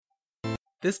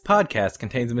This podcast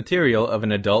contains material of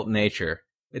an adult nature.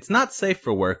 It's not safe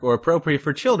for work or appropriate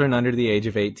for children under the age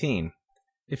of 18.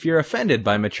 If you're offended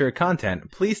by mature content,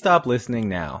 please stop listening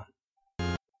now.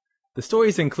 The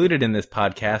stories included in this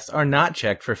podcast are not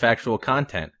checked for factual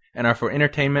content and are for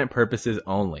entertainment purposes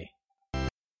only.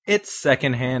 It's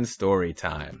secondhand story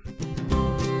time.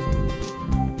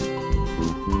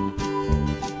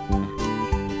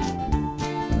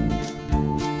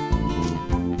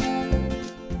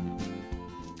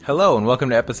 Hello and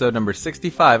welcome to episode number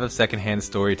 65 of Secondhand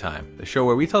Storytime, the show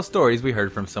where we tell stories we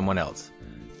heard from someone else.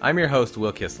 I'm your host,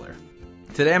 Will Kistler.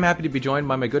 Today I'm happy to be joined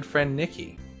by my good friend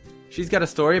Nikki. She's got a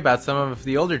story about some of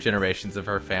the older generations of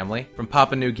her family from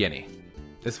Papua New Guinea.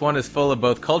 This one is full of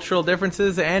both cultural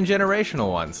differences and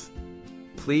generational ones.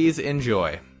 Please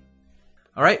enjoy.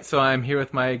 Alright, so I'm here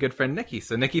with my good friend Nikki.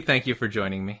 So Nikki, thank you for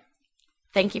joining me.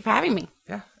 Thank you for having me.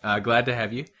 Yeah, glad to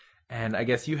have you. And I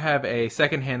guess you have a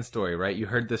secondhand story, right? You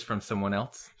heard this from someone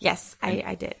else? Yes,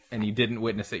 I did. And you didn't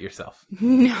witness it yourself?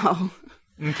 No.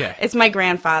 Okay. It's my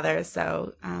grandfather,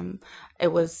 so it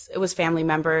was family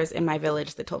members in my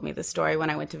village that told me the story when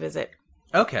I went to visit.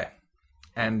 Okay.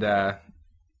 And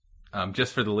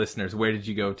just for the listeners, where did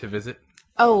you go to visit?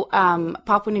 Oh,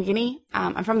 Papua New Guinea.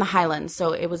 I'm from the Highlands,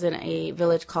 so it was in a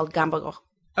village called Gambago.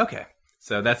 Okay.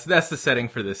 So that's the setting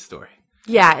for this story.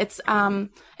 Yeah,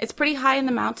 it's pretty high in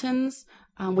the mountains.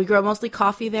 We grow mostly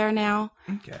coffee there now.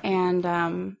 Okay.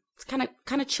 And it's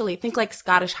kind of chilly. Think like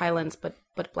Scottish Highlands, but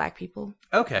black people.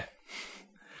 Okay.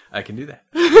 I can do that.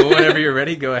 Well, whenever you're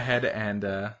ready, go ahead and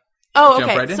jump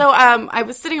right in. So I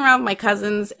was sitting around with my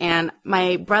cousins, and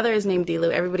my brother is named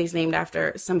Dilu. Everybody's named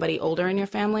after somebody older in your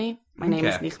family. My name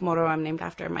is Nikhmoro. I'm named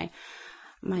after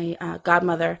my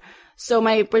godmother. So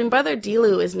my brother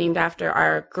Dilu is named after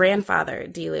our grandfather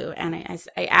Dilu, and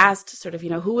I asked sort of,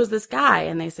 who was this guy?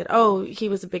 And they said, oh, he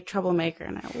was a big troublemaker.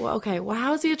 And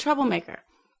how is he a troublemaker?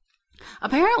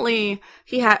 Apparently,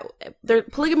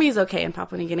 polygamy is okay in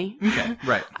Papua New Guinea. Okay,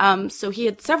 right. So he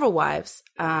had several wives,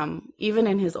 even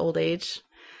in his old age.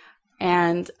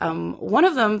 And one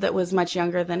of them that was much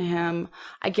younger than him,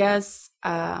 I guess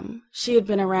she had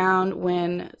been around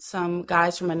when some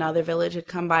guys from another village had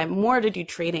come by, more to do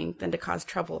trading than to cause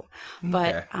trouble.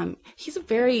 But he's a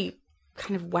very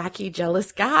kind of wacky,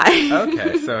 jealous guy.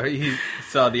 Okay, so he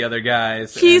saw the other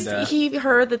guys. He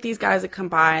heard that these guys had come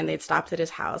by and they'd stopped at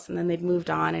his house and then they'd moved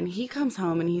on. And he comes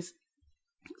home and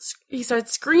he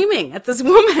starts screaming at this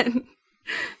woman.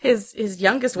 His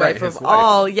youngest wife of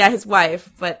all. Yeah, his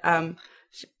wife. But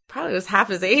she probably was half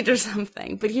his age or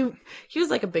something. But he was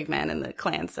like a big man in the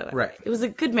clan, so it was a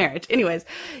good marriage. Anyways,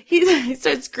 he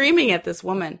started screaming at this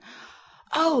woman.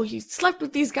 Oh, you slept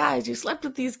with these guys. You slept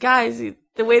with these guys.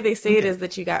 The way they say it is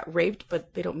that you got raped,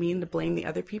 but they don't mean to blame the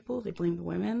other people. They blame the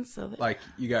women. So like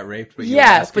you got raped, but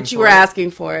you were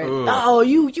asking for it? Ooh. Oh,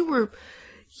 you were...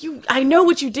 I know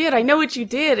what you did. I know what you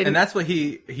did. And that's what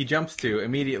he jumps to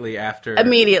immediately after.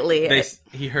 Immediately.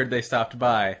 He heard they stopped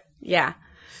by. Yeah.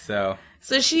 So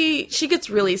she gets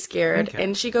really scared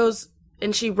and she goes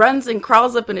and she runs and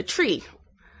crawls up in a tree.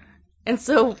 And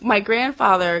so my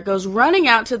grandfather goes running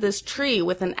out to this tree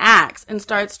with an axe and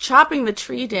starts chopping the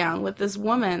tree down with this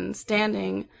woman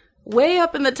standing way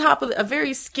up in the top of a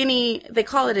very skinny, they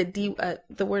call it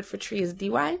the word for tree is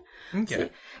DY. Okay. So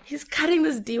he's cutting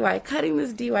this DY, cutting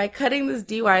this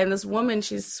DY, and this woman,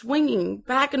 she's swinging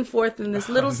back and forth in this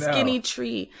little skinny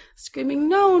tree, screaming,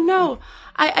 no,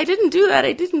 I didn't do that.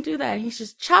 And he's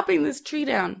just chopping this tree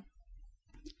down.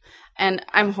 And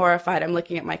I'm horrified. I'm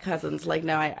looking at my cousins like,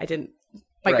 no, I didn't.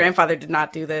 My grandfather did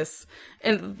not do this.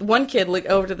 And one kid looked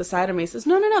over to the side of me and says,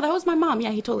 no, that was my mom. Yeah,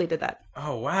 he totally did that.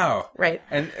 Oh, wow. Right.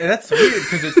 And that's weird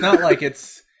because it's not like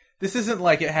this isn't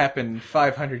like it happened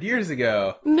 500 years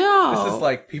ago. No. This is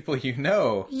like people you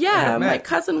know. Yeah, my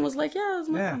cousin was like, yeah, it was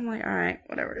my mom. I'm like, all right,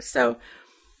 whatever. So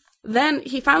then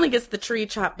he finally gets the tree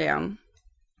chopped down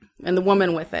and the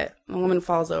woman with it. The woman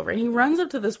falls over and he runs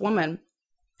up to this woman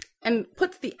and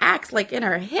puts the axe like in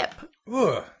her hip.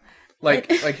 Ugh.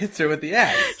 Like hits her with the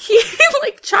axe. He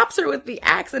like chops her with the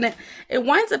axe and it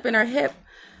winds up in her hip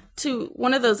to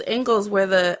one of those angles where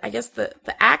the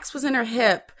axe was in her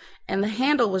hip and the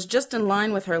handle was just in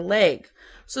line with her leg.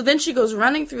 So then she goes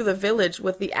running through the village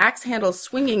with the axe handle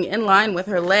swinging in line with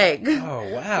her leg.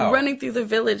 Oh, wow. Running through the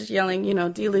village yelling,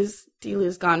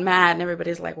 Dilu's gone mad. And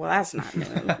everybody's like, well, that's not,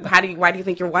 why do you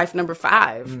think you're wife number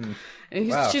 5?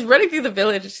 And she's running through the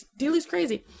village. Dilu's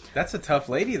crazy. That's a tough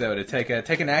lady, though, to take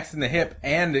an axe in the hip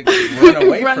and run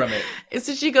away from it. And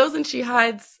so she goes and she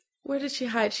hides. Where did she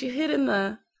hide? She hid in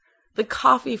the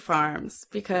coffee farms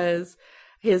because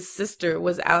his sister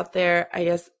was out there. I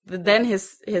guess then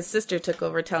his sister took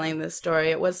over telling this story.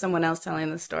 It was someone else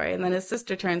telling the story. And then his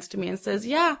sister turns to me and says,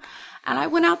 yeah, and I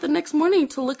went out the next morning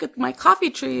to look at my coffee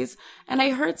trees, and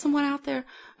I heard someone out there,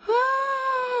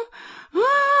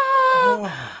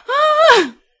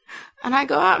 and I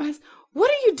go out and I say, what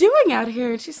are you doing out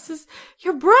here? And she says,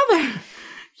 your brother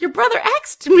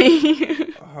X'd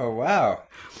me. Oh, wow.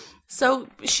 So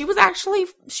she was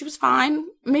fine.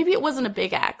 Maybe it wasn't a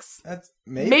big axe.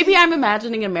 Maybe I'm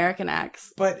imagining an American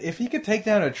axe. But if he could take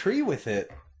down a tree with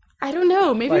it. I don't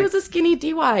know. Maybe it was a skinny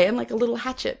DY and like a little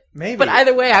hatchet. Maybe. But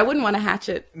either way, I wouldn't want a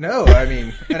hatchet. No, I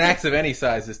mean, an axe of any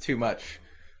size is too much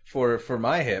for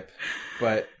my hip.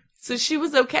 But so she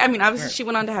was okay. I mean, obviously she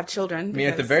went on to have children. I mean,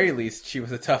 at the very least, she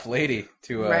was a tough lady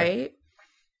to right.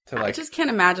 I just can't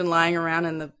imagine lying around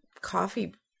in the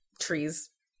coffee trees.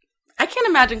 I can't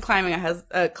imagine climbing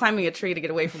a tree to get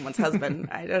away from one's husband.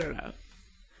 I don't know.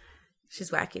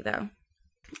 She's wacky though.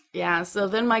 Yeah. So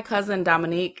then my cousin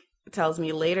Dominique tells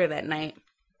me later that night,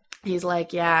 he's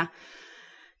like, yeah,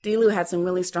 Delu had some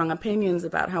really strong opinions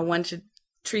about how one should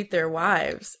treat their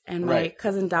wives. And my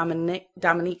cousin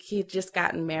Dominique, he had just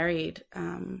gotten married.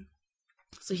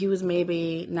 So he was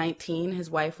maybe 19. His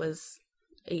wife was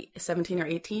 17 or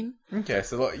 18. Okay,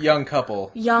 so young couple.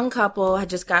 Young couple had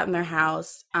just gotten their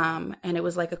house, and it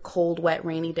was like a cold, wet,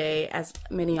 rainy day, as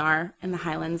many are in the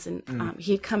Highlands. And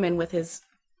he'd come in with his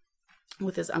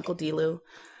Uncle Delu,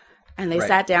 and they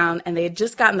sat down, and they had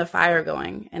just gotten the fire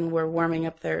going, and were warming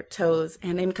up their toes.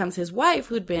 And in comes his wife,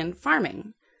 who'd been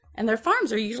farming, and their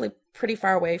farms are usually pretty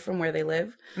far away from where they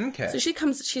live. Okay, so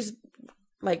she's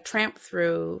like tramped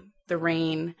through the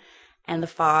rain and the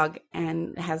fog,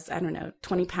 and has,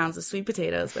 20 pounds of sweet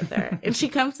potatoes with her. And she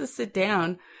comes to sit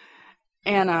down,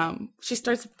 and she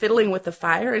starts fiddling with the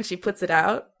fire, and she puts it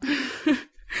out.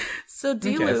 So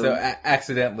Delu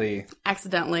accidentally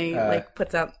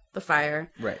puts out the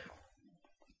fire. Right.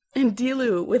 And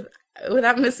Delu,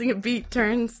 without missing a beat,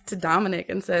 turns to Dominic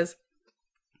and says,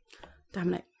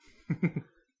 Dominic,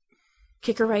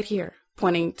 kick her right here,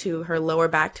 pointing to her lower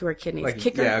back, to her kidneys.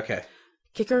 Kick her. Yeah, okay.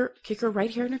 Kick her right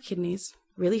here in her kidneys,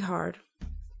 really hard,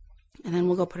 and then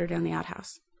we'll go put her down the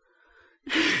outhouse.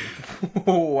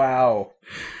 Wow.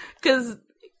 Because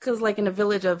like in a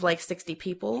village of like 60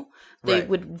 people, they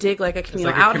would dig like a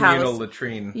communal outhouse. It's like a communal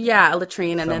latrine. Yeah, a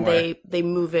latrine, and somewhere. then they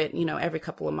move it, every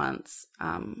couple of months.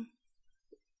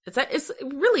 It's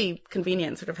really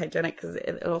convenient, sort of hygienic, because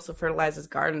it also fertilizes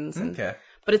gardens. Okay.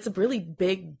 But it's a really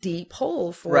big, deep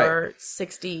hole for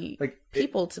 60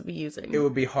 people to be using. It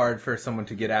would be hard for someone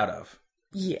to get out of.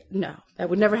 Yeah, no, that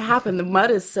would never happen. The mud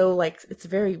is so it's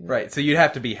very... Right, so you'd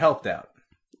have to be helped out.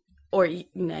 Or,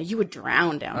 you would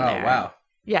drown down there. Oh, wow.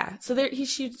 Yeah, so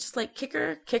she'd just kick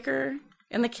her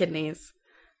in the kidneys,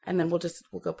 and then we'll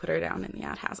go put her down in the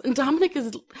outhouse. And Dominic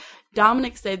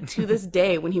said to this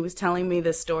day, when he was telling me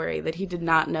this story, that he did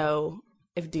not know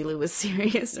if Delu was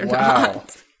serious or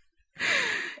not.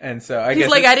 And so I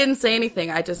guess he's I didn't say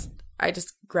anything. I just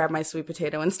grabbed my sweet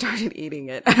potato and started eating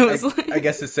it. I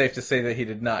guess it's safe to say that he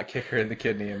did not kick her in the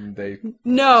kidney, and she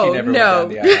never went down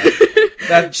the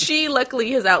outhouse. She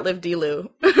luckily has outlived Delu.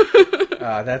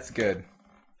 That's good.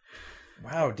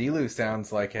 Wow, Delu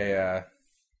sounds like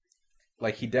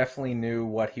like he definitely knew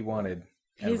what he wanted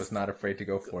and was not afraid to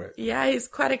go for it. Yeah, he's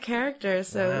quite a character.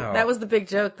 So that was the big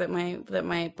joke, that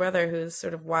my brother, who's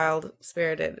sort of wild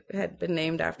spirited, had been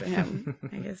named after him.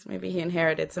 I guess maybe he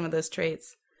inherited some of those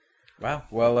traits. Wow.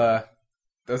 Well,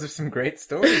 those are some great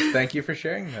stories. Thank you for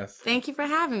sharing this. Thank you for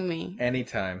having me.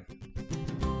 Anytime.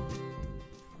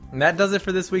 And that does it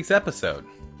for this week's episode.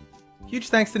 Huge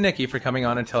thanks to Nikki for coming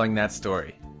on and telling that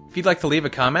story. If you'd like to leave a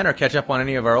comment or catch up on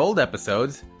any of our old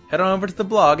episodes, head on over to the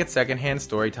blog at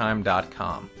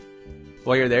secondhandstorytime.com.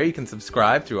 While you're there, you can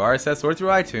subscribe through RSS or through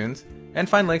iTunes, and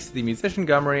find links to the Musician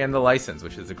Gummery and the license,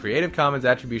 which is a Creative Commons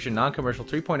Attribution Non-Commercial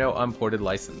 3.0 unported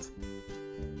license.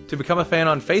 To become a fan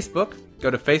on Facebook,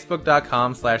 go to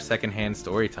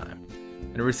facebook.com/secondhandstorytime.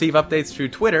 And to receive updates through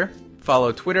Twitter,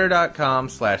 follow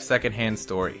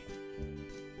twitter.com/secondhandstory.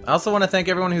 I also want to thank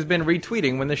everyone who's been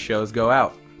retweeting when the shows go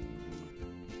out.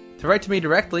 To write to me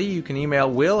directly, you can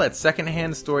email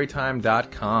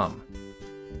will@secondhandstorytime.com.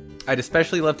 I'd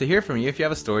especially love to hear from you if you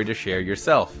have a story to share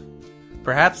yourself.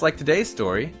 Perhaps, like today's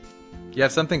story, you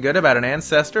have something good about an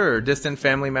ancestor or distant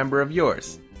family member of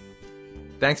yours.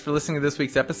 Thanks for listening to this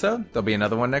week's episode. There'll be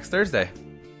another one next Thursday.